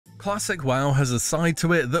Classic WoW has a side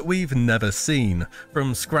to it that we've never seen,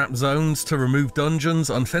 from scrap zones to removed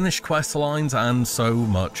dungeons, unfinished quest lines, and so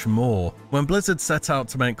much more. When Blizzard set out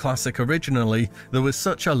to make Classic originally, there was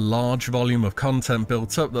such a large volume of content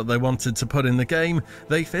built up that they wanted to put in the game,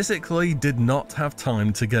 they physically did not have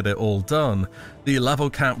time to get it all done. The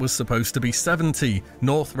level cap was supposed to be 70,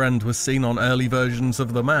 Northrend was seen on early versions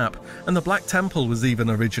of the map, and the Black Temple was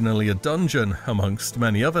even originally a dungeon, amongst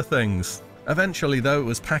many other things. Eventually though, it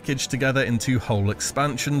was packaged together into whole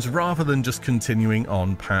expansions rather than just continuing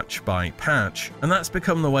on patch by patch, and that's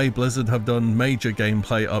become the way Blizzard have done major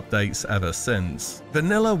gameplay updates ever since.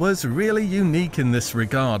 Vanilla was really unique in this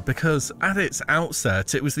regard because at its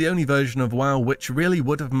outset it was the only version of WoW which really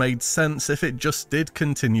would have made sense if it just did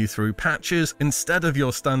continue through patches instead of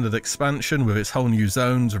your standard expansion with its whole new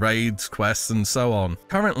zones, raids, quests and so on.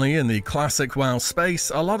 Currently in the classic WoW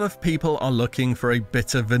space, a lot of people are looking for a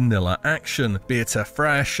bit of vanilla action, be it a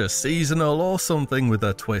fresh, a seasonal, or something with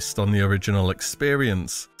a twist on the original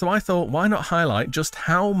experience. So I thought, why not highlight just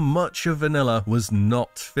how much of vanilla was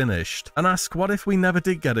not finished, and ask what if we never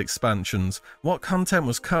did get expansions, what content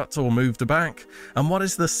was cut or moved back, and what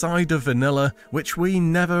is the side of vanilla which we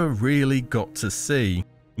never really got to see.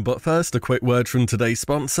 But first, a quick word from today's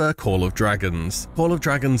sponsor, Call of Dragons. Call of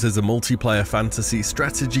Dragons is a multiplayer fantasy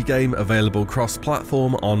strategy game available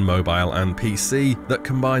cross-platform on mobile and PC that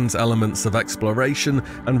combines elements of exploration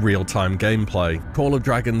and real-time gameplay. Call of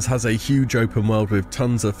Dragons has a huge open world with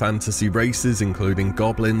tons of fantasy races including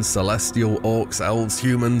goblins, celestial, orcs, elves,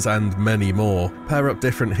 humans, and many more. Pair up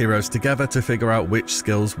different heroes together to figure out which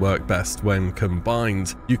skills work best when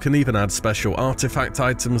combined. You can even add special artifact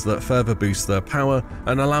items that further boost their power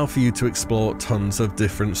and allow for you to explore tons of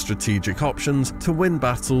different strategic options to win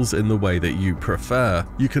battles in the way that you prefer.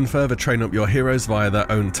 You can further train up your heroes via their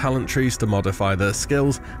own talent trees to modify their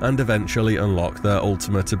skills and eventually unlock their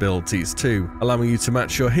ultimate abilities too, allowing you to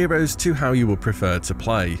match your heroes to how you would prefer to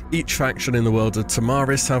play. Each faction in the world of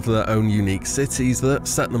Tamaris have their own unique cities that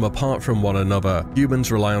set them apart from one another.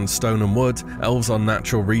 Humans rely on stone and wood, elves on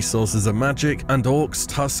natural resources and magic, and orcs,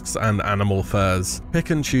 tusks, and animal furs.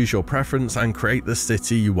 Pick and choose your preference and create the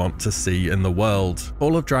city you want to see in the world.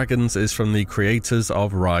 Call of Dragons is from the creators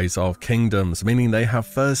of Rise of Kingdoms, meaning they have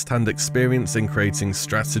first-hand experience in creating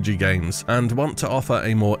strategy games and want to offer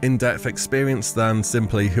a more in-depth experience than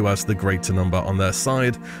simply who has the greater number on their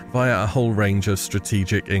side via a whole range of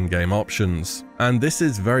strategic in-game options. And this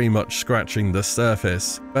is very much scratching the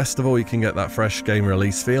surface. Best of all, you can get that fresh game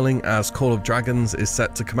release feeling as Call of Dragons is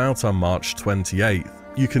set to come out on March 28th.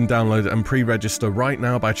 You can download and pre-register right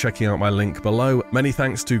now by checking out my link below. Many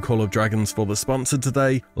thanks to Call of Dragons for the sponsor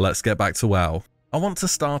today. Let's get back to WoW. I want to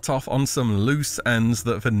start off on some loose ends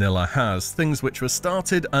that vanilla has, things which were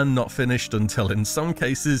started and not finished until in some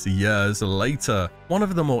cases years later. One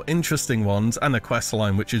of the more interesting ones, and a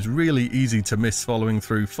questline which is really easy to miss following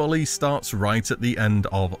through fully, starts right at the end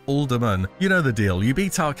of Uldaman. You know the deal, you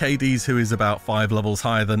beat Arcades, who is about 5 levels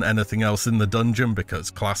higher than anything else in the dungeon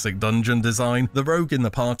because classic dungeon design. The rogue in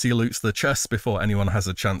the party loots the chests before anyone has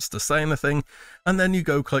a chance to say anything, and then you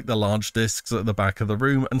go click the large discs at the back of the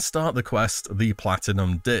room and start the quest, the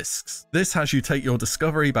Platinum Discs. This has you take your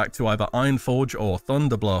discovery back to either Ironforge or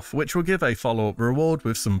Thunderbluff, which will give a follow-up reward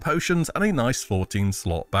with some potions and a nice 14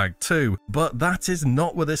 slot bag too. But that is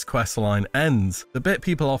not where this questline ends. The bit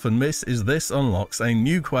people often miss is this unlocks a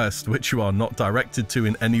new quest which you are not directed to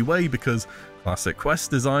in any way because classic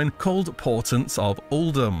quest design, called Portents of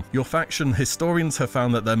Uldum. Your faction historians have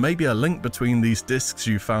found that there may be a link between these discs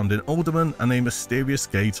you found in Uldaman and a mysterious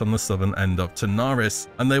gate on the southern end of Tanaris,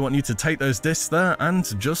 and they want you to take those discs there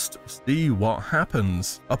and just see what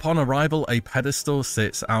happens. Upon arrival, a pedestal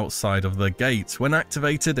sits outside of the gate. When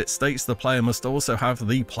activated, it states the player must also have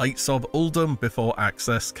the Plates of Uldum before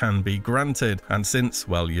access can be granted, and since,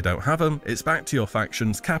 well, you don't have them, it's back to your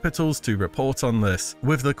faction's capitals to report on this,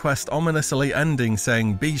 with the quest ominously ending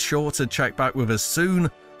saying, "Be sure to check back with us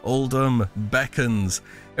soon. Uldum beckons."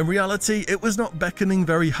 In reality, it was not beckoning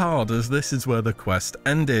very hard, as this is where the quest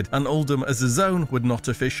ended, and Uldum as a zone would not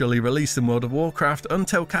officially release in World of Warcraft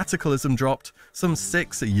until Cataclysm dropped some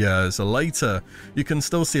 6 years later. You can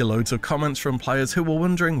still see loads of comments from players who were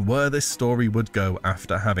wondering where this story would go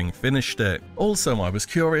after having finished it. Also, I was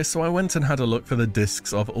curious, so I went and had a look for the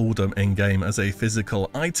discs of Uldum in-game as a physical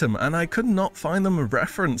item, and I could not find them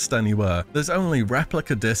referenced anywhere. There's only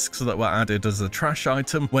replica discs that were added as a trash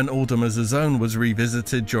item when Uldum as a zone was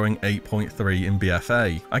revisited during 8.3 in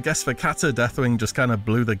BFA. I guess for Kata, Deathwing just kind of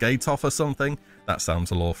blew the gate off or something. That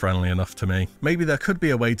sounds lore-friendly enough to me. Maybe there could be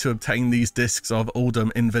a way to obtain these discs of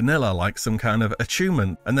Uldum in vanilla, like some kind of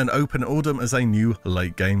achievement, and then open Uldum as a new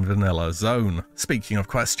late-game vanilla zone. Speaking of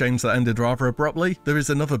quest chains that ended rather abruptly, there is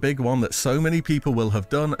another big one that so many people will have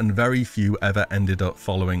done and very few ever ended up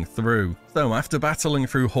following through. So after battling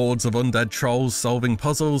through hordes of undead trolls, solving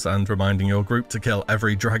puzzles, and reminding your group to kill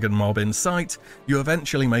every dragon mob in sight, you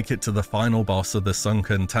eventually make it to the final boss of the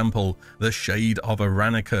Sunken Temple, the Shade of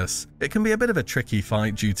Aranicus. It can be a bit of a tricky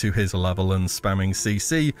fight due to his level and spamming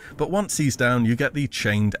CC, but once he's down you get the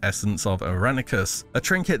Chained Essence of Aranicus, a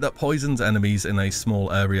trinket that poisons enemies in a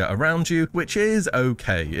small area around you, which is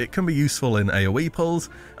okay. It can be useful in AoE pulls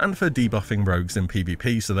and for debuffing rogues in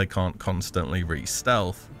PvP so they can't constantly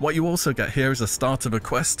re-stealth. What you also get here is a start of a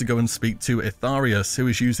quest to go and speak to Itharius, who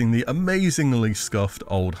is using the amazingly scuffed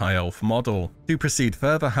old high elf model. To proceed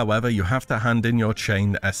further, however, you have to hand in your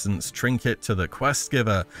Chained Essence trinket to the quest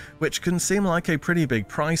giver, which can seem like a pretty big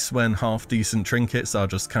price when half-decent trinkets are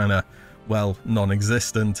just kinda, well,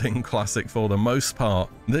 non-existent in Classic for the most part.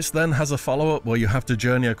 This then has a follow-up where you have to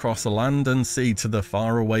journey across the land and sea to the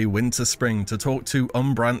faraway Winterspring to talk to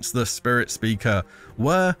Umbrance the Spirit Speaker,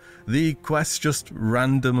 where the quest just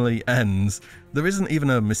randomly ends. There isn't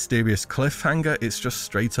even a mysterious cliffhanger, it's just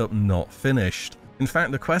straight up not finished. In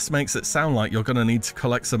fact, the quest makes it sound like you're going to need to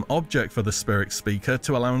collect some object for the Spirit Speaker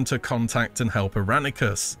to allow him to contact and help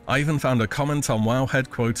Aranicus. I even found a comment on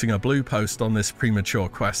Wowhead quoting a blue post on this premature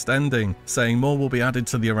quest ending, saying more will be added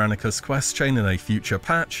to the Aranicus quest chain in a future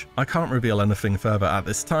patch. I can't reveal anything further at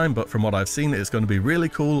this time, but from what I've seen, it's going to be really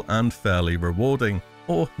cool and fairly rewarding.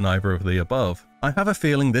 Or neither of the above. I have a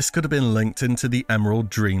feeling this could have been linked into the Emerald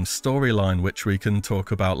Dream storyline, which we can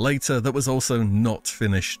talk about later, that was also not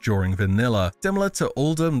finished during vanilla. Similar to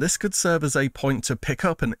Uldum, this could serve as a point to pick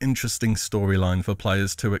up an interesting storyline for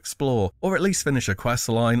players to explore, or at least finish a quest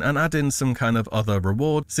line and add in some kind of other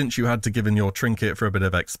reward, since you had to give in your trinket for a bit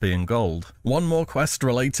of XP and gold. One more quest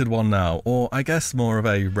related one now, or I guess more of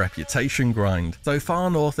a reputation grind. So far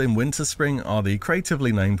north in Winterspring are the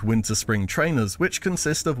creatively named Winterspring Trainers, which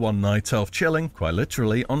consist of one night elf chilling, quite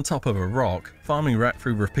literally, on top of a rock. Farming rep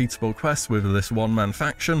through repeatable quests with this one-man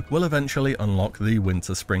faction will eventually unlock the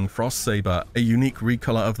Winterspring Frostsaber, a unique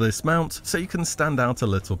recolor of this mount so you can stand out a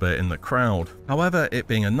little bit in the crowd. However, it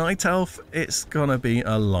being a night elf, it's gonna be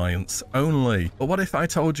alliance only. But what if I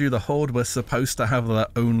told you the Horde was supposed to have their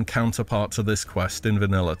own counterpart to this quest in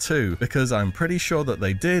vanilla too? Because I'm pretty sure that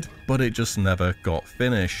they did, but it just never got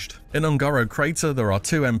finished. In Ungoro Crater, there are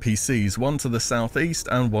two NPCs, one to the southeast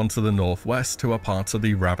and one to the northwest, who are part of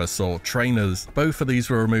the Ravasor Trainers. Both of these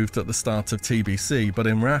were removed at the start of TBC, but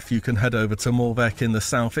in Wrath you can head over to Morvek in the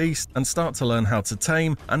southeast and start to learn how to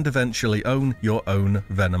tame and eventually own your own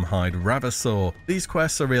Venomhide Ravasor. These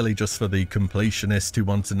quests are really just for the completionist who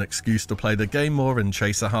want an excuse to play the game more and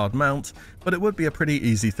chase a hard mount, but it would be a pretty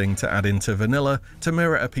easy thing to add into vanilla to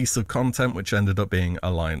mirror a piece of content which ended up being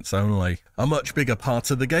alliance only. A much bigger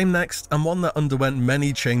part of the game next, and one that underwent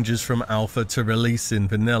many changes from alpha to release in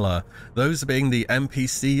vanilla, those being the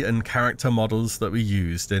NPC and character models that we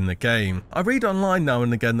used in the game. I read online now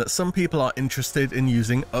and again that some people are interested in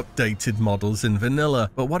using updated models in vanilla,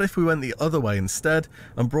 but what if we went the other way instead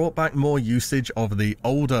and brought back more usage of the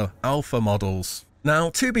older alpha models?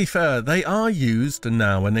 Now, to be fair, they are used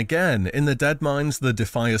now and again. In the Dead Mines, the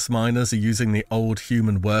Defias Miners are using the old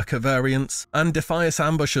human worker variants, and Defias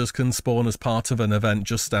Ambushers can spawn as part of an event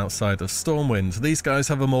just outside of Stormwind. These guys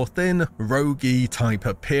have a more thin, roguey type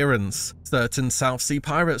appearance. Certain South Sea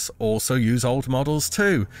pirates also use old models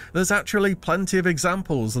too. There's actually plenty of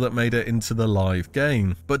examples that made it into the live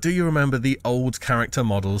game. But do you remember the old character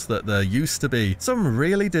models that there used to be? Some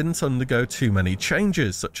really didn't undergo too many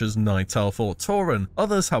changes, such as Night Elf or Tauren.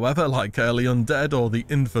 Others, however, like Early Undead or the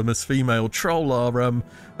infamous female troll, are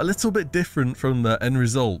a little bit different from the end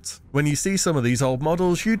result. When you see some of these old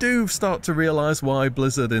models, you do start to realize why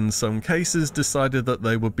Blizzard in some cases decided that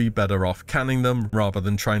they would be better off canning them rather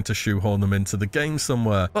than trying to shoehorn them into the game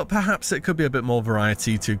somewhere. But perhaps it could be a bit more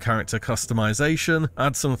variety to character customization,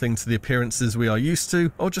 add something to the appearances we are used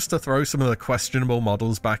to, or just to throw some of the questionable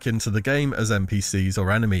models back into the game as NPCs or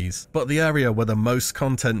enemies. But the area where the most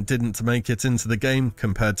content didn't make it into the game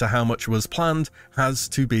compared to how much was planned has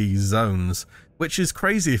to be zones. which is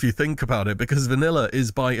crazy if you think about it, because vanilla is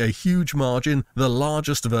by a huge margin the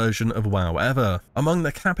largest version of WoW ever. Among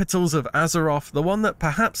the capitals of Azeroth, the one that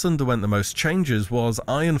perhaps underwent the most changes was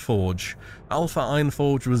Ironforge. Alpha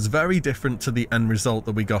Ironforge was very different to the end result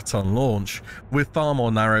that we got on launch, with far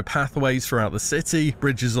more narrow pathways throughout the city,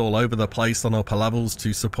 bridges all over the place on upper levels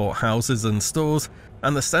to support houses and stores,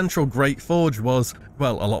 and the central Great Forge was,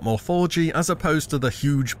 well, a lot more forgy as opposed to the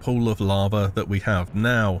huge pool of lava that we have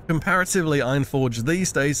now. Comparatively, Ironforge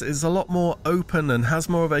these days is a lot more open and has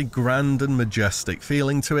more of a grand and majestic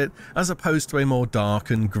feeling to it, as opposed to a more dark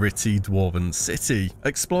and gritty dwarven city.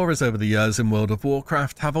 Explorers over the years in World of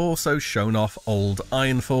Warcraft have also shown off old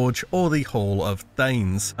Ironforge, or the Hall of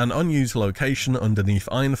Thanes, an unused location underneath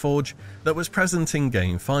Ironforge that was present in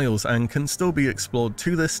game files and can still be explored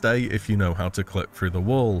to this day if you know how to clip through the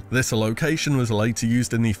wall. This location was later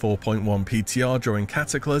used in the 4.1 PTR during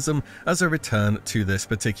Cataclysm as a return to this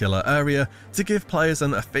particular area to give players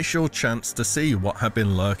an official chance to see what had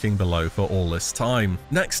been lurking below for all this time.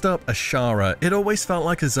 Next up, Ashara. It always felt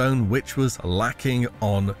like a zone which was lacking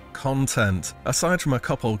on content. Aside from a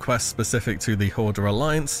couple quests specific to the Hoarder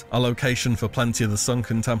Alliance, a location for plenty of the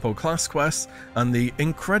Sunken Temple class quests, and the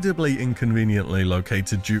incredibly inconveniently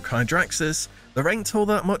located Duke Hydraxis, there ain't all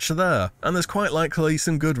that much there, and there's quite likely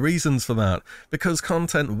some good reasons for that, because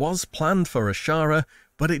content was planned for Ashara,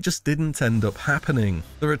 but it just didn't end up happening.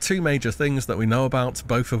 There are two major things that we know about,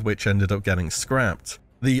 both of which ended up getting scrapped.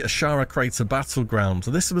 The Ashara Crater Battleground.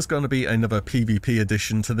 This was going to be another PvP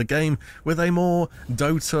addition to the game with a more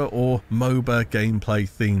Dota or MOBA gameplay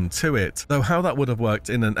theme to it. Though how that would have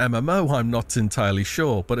worked in an MMO I'm not entirely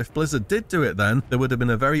sure, but if Blizzard did do it then, there would have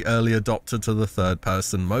been a very early adopter to the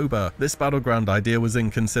third-person MOBA. This Battleground idea was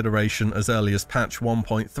in consideration as early as patch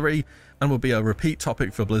 1.3, and will be a repeat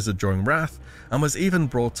topic for Blizzard during Wrath, and was even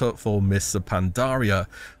brought up for Mists of Pandaria.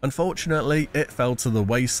 Unfortunately, it fell to the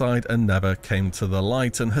wayside and never came to the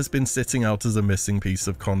light, and has been sitting out as a missing piece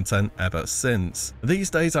of content ever since.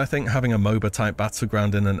 These days, I think having a MOBA type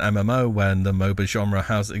battleground in an MMO when the MOBA genre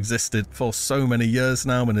has existed for so many years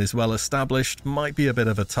now and is well established might be a bit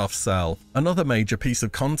of a tough sell. Another major piece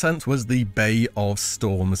of content was the Bay of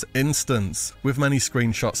Storms instance, with many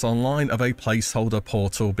screenshots online of a placeholder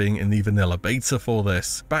portal being in the vanilla beta for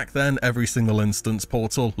this. Back then, every single instance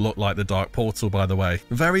portal looked like the Dark Portal, by the way.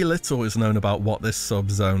 Very little is known about what this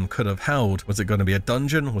sub-zone could have held. Was it going to be a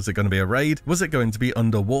dungeon? Was it going to be a raid? Was it going to be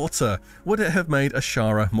underwater? Would it have made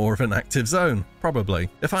Ashara more of an active zone? Probably.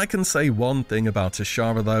 If I can say one thing about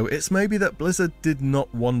Ashara though, it's maybe that Blizzard did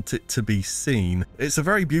not want it to be seen. It's a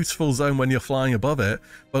very beautiful zone when you're flying above it,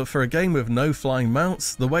 but for a game with no flying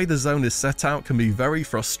mounts, the way the zone is set out can be very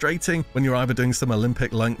frustrating when you're either doing some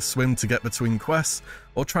Olympic-length swim to get between quests,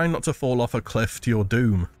 or trying not to fall off a cliff to your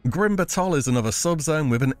doom. Grim Batol is another subzone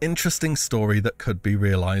with an interesting story that could be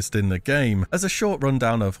realised in the game. As a short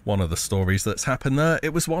rundown of one of the stories that's happened there,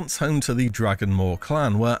 it was once home to the Dragonmaw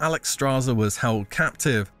clan, where Alexstrasza was held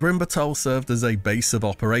captive. Grim Batol served as a base of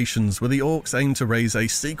operations, where the Orcs aimed to raise a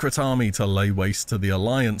secret army to lay waste to the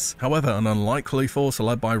Alliance. However, an unlikely force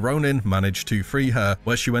led by Ronin managed to free her,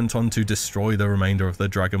 where she went on to destroy the remainder of the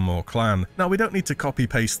Dragonmaw clan. Now, we don't need to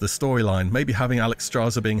copy-paste the storyline. Maybe having Alexstrasza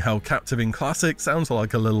being held captive in Classic sounds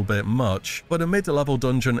like a little bit much, but a mid-level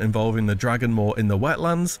dungeon involving the Dragonmaw in the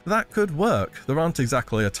wetlands, that could work. There aren't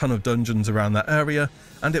exactly a ton of dungeons around that area,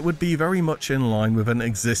 and it would be very much in line with an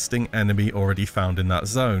existing enemy already found in that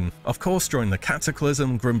zone. Of course, during the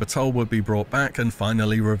Cataclysm, Grim Batol would be brought back and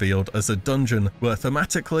finally revealed as a dungeon, where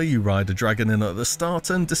thematically you ride a dragon in at the start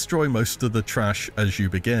and destroy most of the trash as you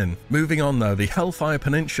begin. Moving on though, the Hellfire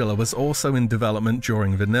Peninsula was also in development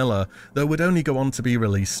during vanilla, though would only go on to be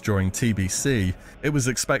released during TBC. It was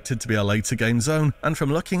expected to be a later game zone, and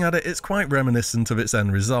from looking at it, it's quite reminiscent of its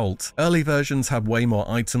end result. Early versions have way more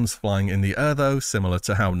items flying in the air though, similar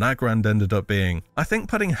to how Nagrand ended up being. I think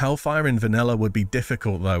putting Hellfire in vanilla would be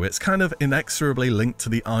difficult though. It's kind of inexorably linked to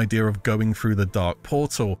the idea of going through the Dark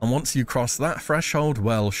Portal, and once you cross that threshold,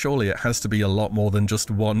 well, surely it has to be a lot more than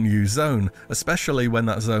just one new zone, especially when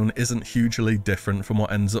that zone isn't hugely different from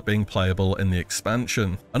what ends up being playable in the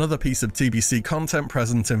expansion. Another piece of TBC content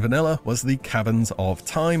present in vanilla was the Caverns of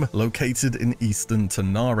Time, located in eastern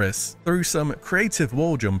Tanaris. Through some creative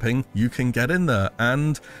wall jumping, you can get in there,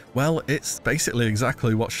 and, well, it's basically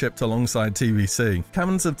exactly what shipped alongside TBC.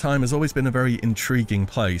 Caverns of Time has always been a very intriguing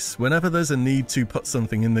place. Whenever there's a need to put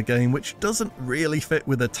something in the game which doesn't really fit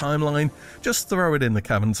with a timeline, just throw it in the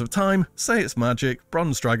Caverns of Time, say it's magic,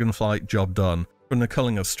 bronze dragonflight, job done. from the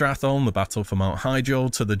culling of Stratholme, the battle for Mount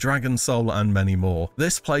Hyjal, to the Dragon Soul, and many more.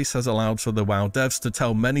 This place has allowed for the WoW devs to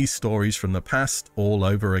tell many stories from the past all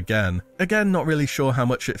over again. Again, not really sure how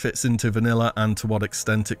much it fits into vanilla and to what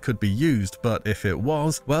extent it could be used, but if it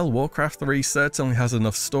was, well, Warcraft 3 certainly has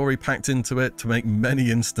enough story packed into it to make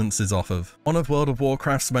many instances off of. One of World of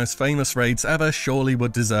Warcraft's most famous raids ever surely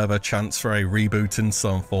would deserve a chance for a reboot in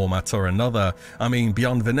some format or another. I mean,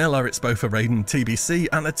 beyond vanilla, it's both a raid in TBC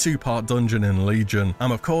and a two-part dungeon in Legion.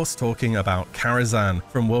 I'm of course talking about Karazhan.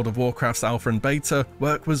 From World of Warcraft's alpha and beta,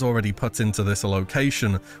 work was already put into this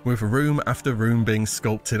location, with room after room being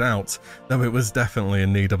sculpted out, though it was definitely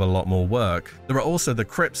in need of a lot more work. There are also the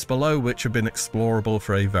crypts below, which have been explorable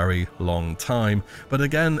for a very long time, but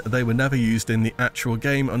again, they were never used in the actual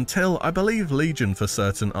game until, I believe, Legion for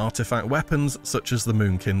certain artifact weapons such as the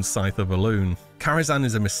Moonkin's Scythe of Elune. Karazhan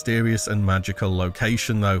is a mysterious and magical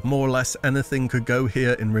location though. More or less anything could go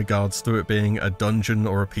here in regards to it being a dungeon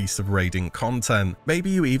or a piece of raiding content. Maybe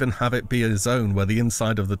you even have it be a zone where the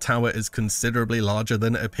inside of the tower is considerably larger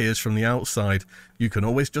than it appears from the outside. You can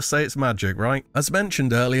always just say it's magic, right? As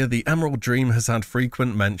mentioned earlier, the Emerald Dream has had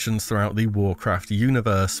frequent mentions throughout the Warcraft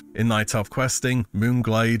universe, in Night Elf questing,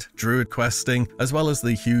 Moonglade, Druid questing, as well as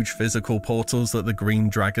the huge physical portals that the Green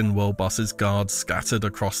Dragon world bosses guard scattered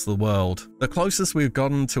across the world. The closest we've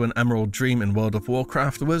gotten to an Emerald Dream in World of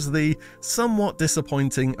Warcraft was the somewhat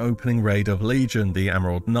disappointing opening raid of Legion, the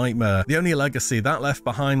Emerald Nightmare. The only legacy that left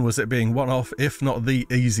behind was it being one of, if not the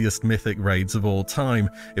easiest mythic raids of all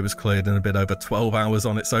time. It was cleared in a bit over 12 hours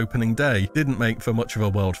on its opening day. Didn't make for much of a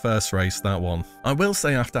world first race, that one. I will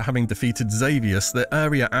say, after having defeated Xavius, the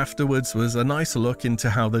area afterwards was a nice look into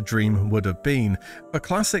how the dream would have been. For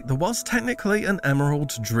Classic, there was technically an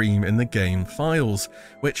Emerald Dream in the game files,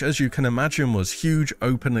 which, as you can imagine, was huge,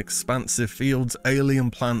 open, expansive fields,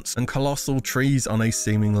 alien plants, and colossal trees on a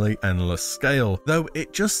seemingly endless scale, though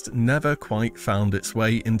it just never quite found its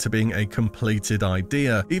way into being a completed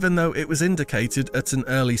idea, even though it was indicated at an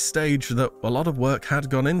early stage that a lot of work had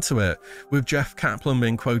gone into it, with Jeff Kaplan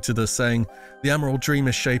being quoted as saying, "The Emerald Dream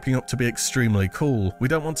is shaping up to be extremely cool. We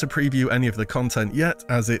don't want to preview any of the content yet,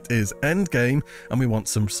 as it is endgame, and we want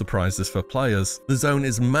some surprises for players. The zone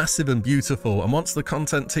is massive and beautiful, and once the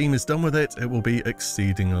content team is done with it, it will be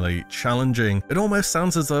exceedingly challenging." It almost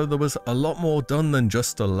sounds as though there was a lot more done than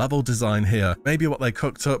just a level design here. Maybe what they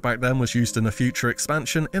cooked up back then was used in a future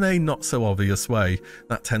expansion in a not so obvious way.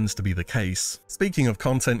 That tends to be the case. Speaking of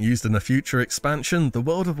content used in a future expansion, the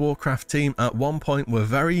World of Warcraft team at one point were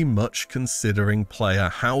very much considering player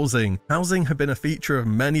housing. Housing had been a feature of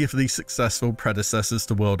many of the successful predecessors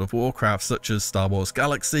to World of Warcraft, such as Star Wars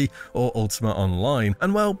Galaxy or Ultima Online,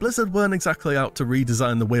 and well, Blizzard weren't exactly out to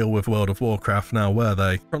redesign the wheel with World of Warcraft now, were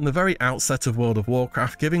they? From the very outset of World of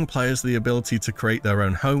Warcraft, giving players the ability to create their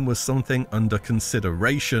own home was something under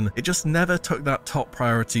consideration. It just never took that top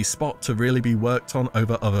priority spot to really be worked on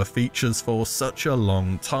over other features for such a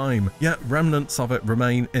long time. Yet remnants of it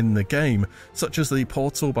remain in the game, such as the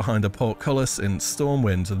portal behind a portcullis in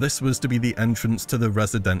Stormwind. This was to be the entrance to the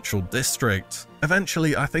residential district.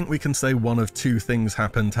 Eventually, I think we can say one of two things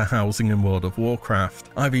happened to housing in World of Warcraft.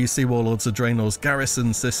 Either you see Warlords of Draenor's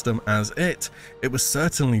garrison system as it was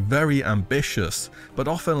certainly very ambitious, but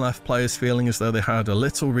often left players feeling as though they had a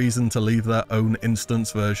little reason to leave their own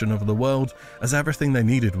instance version of the world, as everything they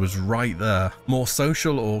needed was right there. More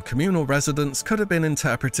social or communal residents could have been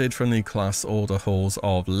interpreted from the class order halls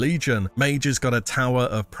of Legion. Mages got a tower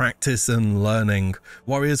of practice and learning,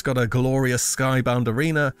 warriors got a glorious skybound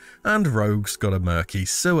arena, and rogues got a murky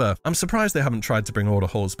sewer. I'm surprised they haven't tried to bring order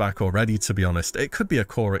halls back already, to be honest. It could be a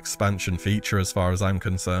core expansion feature as far as I'm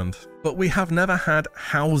concerned. But we have never had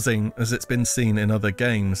housing as it's been seen in other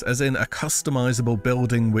games, as in a customizable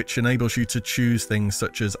building which enables you to choose things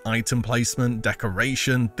such as item placement,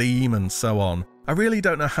 decoration, theme, and so on. I really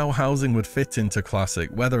don't know how housing would fit into Classic,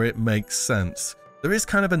 whether it makes sense. There is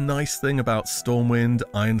kind of a nice thing about Stormwind,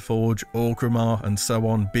 Ironforge, Orgrimmar, and so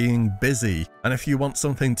on being busy, and if you want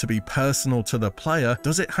something to be personal to the player,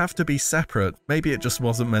 does it have to be separate? Maybe it just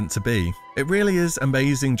wasn't meant to be. It really is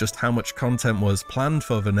amazing just how much content was planned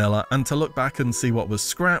for vanilla, and to look back and see what was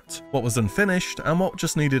scrapped, what was unfinished, and what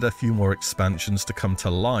just needed a few more expansions to come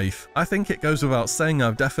to life. I think it goes without saying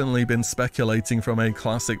I've definitely been speculating from a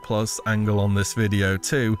Classic Plus angle on this video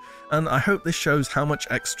too, and I hope this shows how much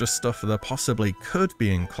extra stuff there possibly could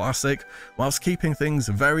be in Classic, whilst keeping things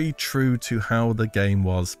very true to how the game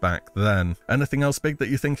was back then. Anything else big that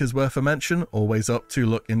you think is worth a mention? Always up to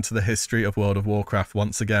look into the history of World of Warcraft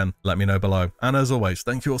once again. Let me know below. And as always,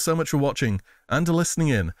 thank you all so much for watching and listening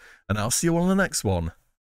in, and I'll see you all in the next one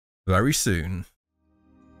very soon.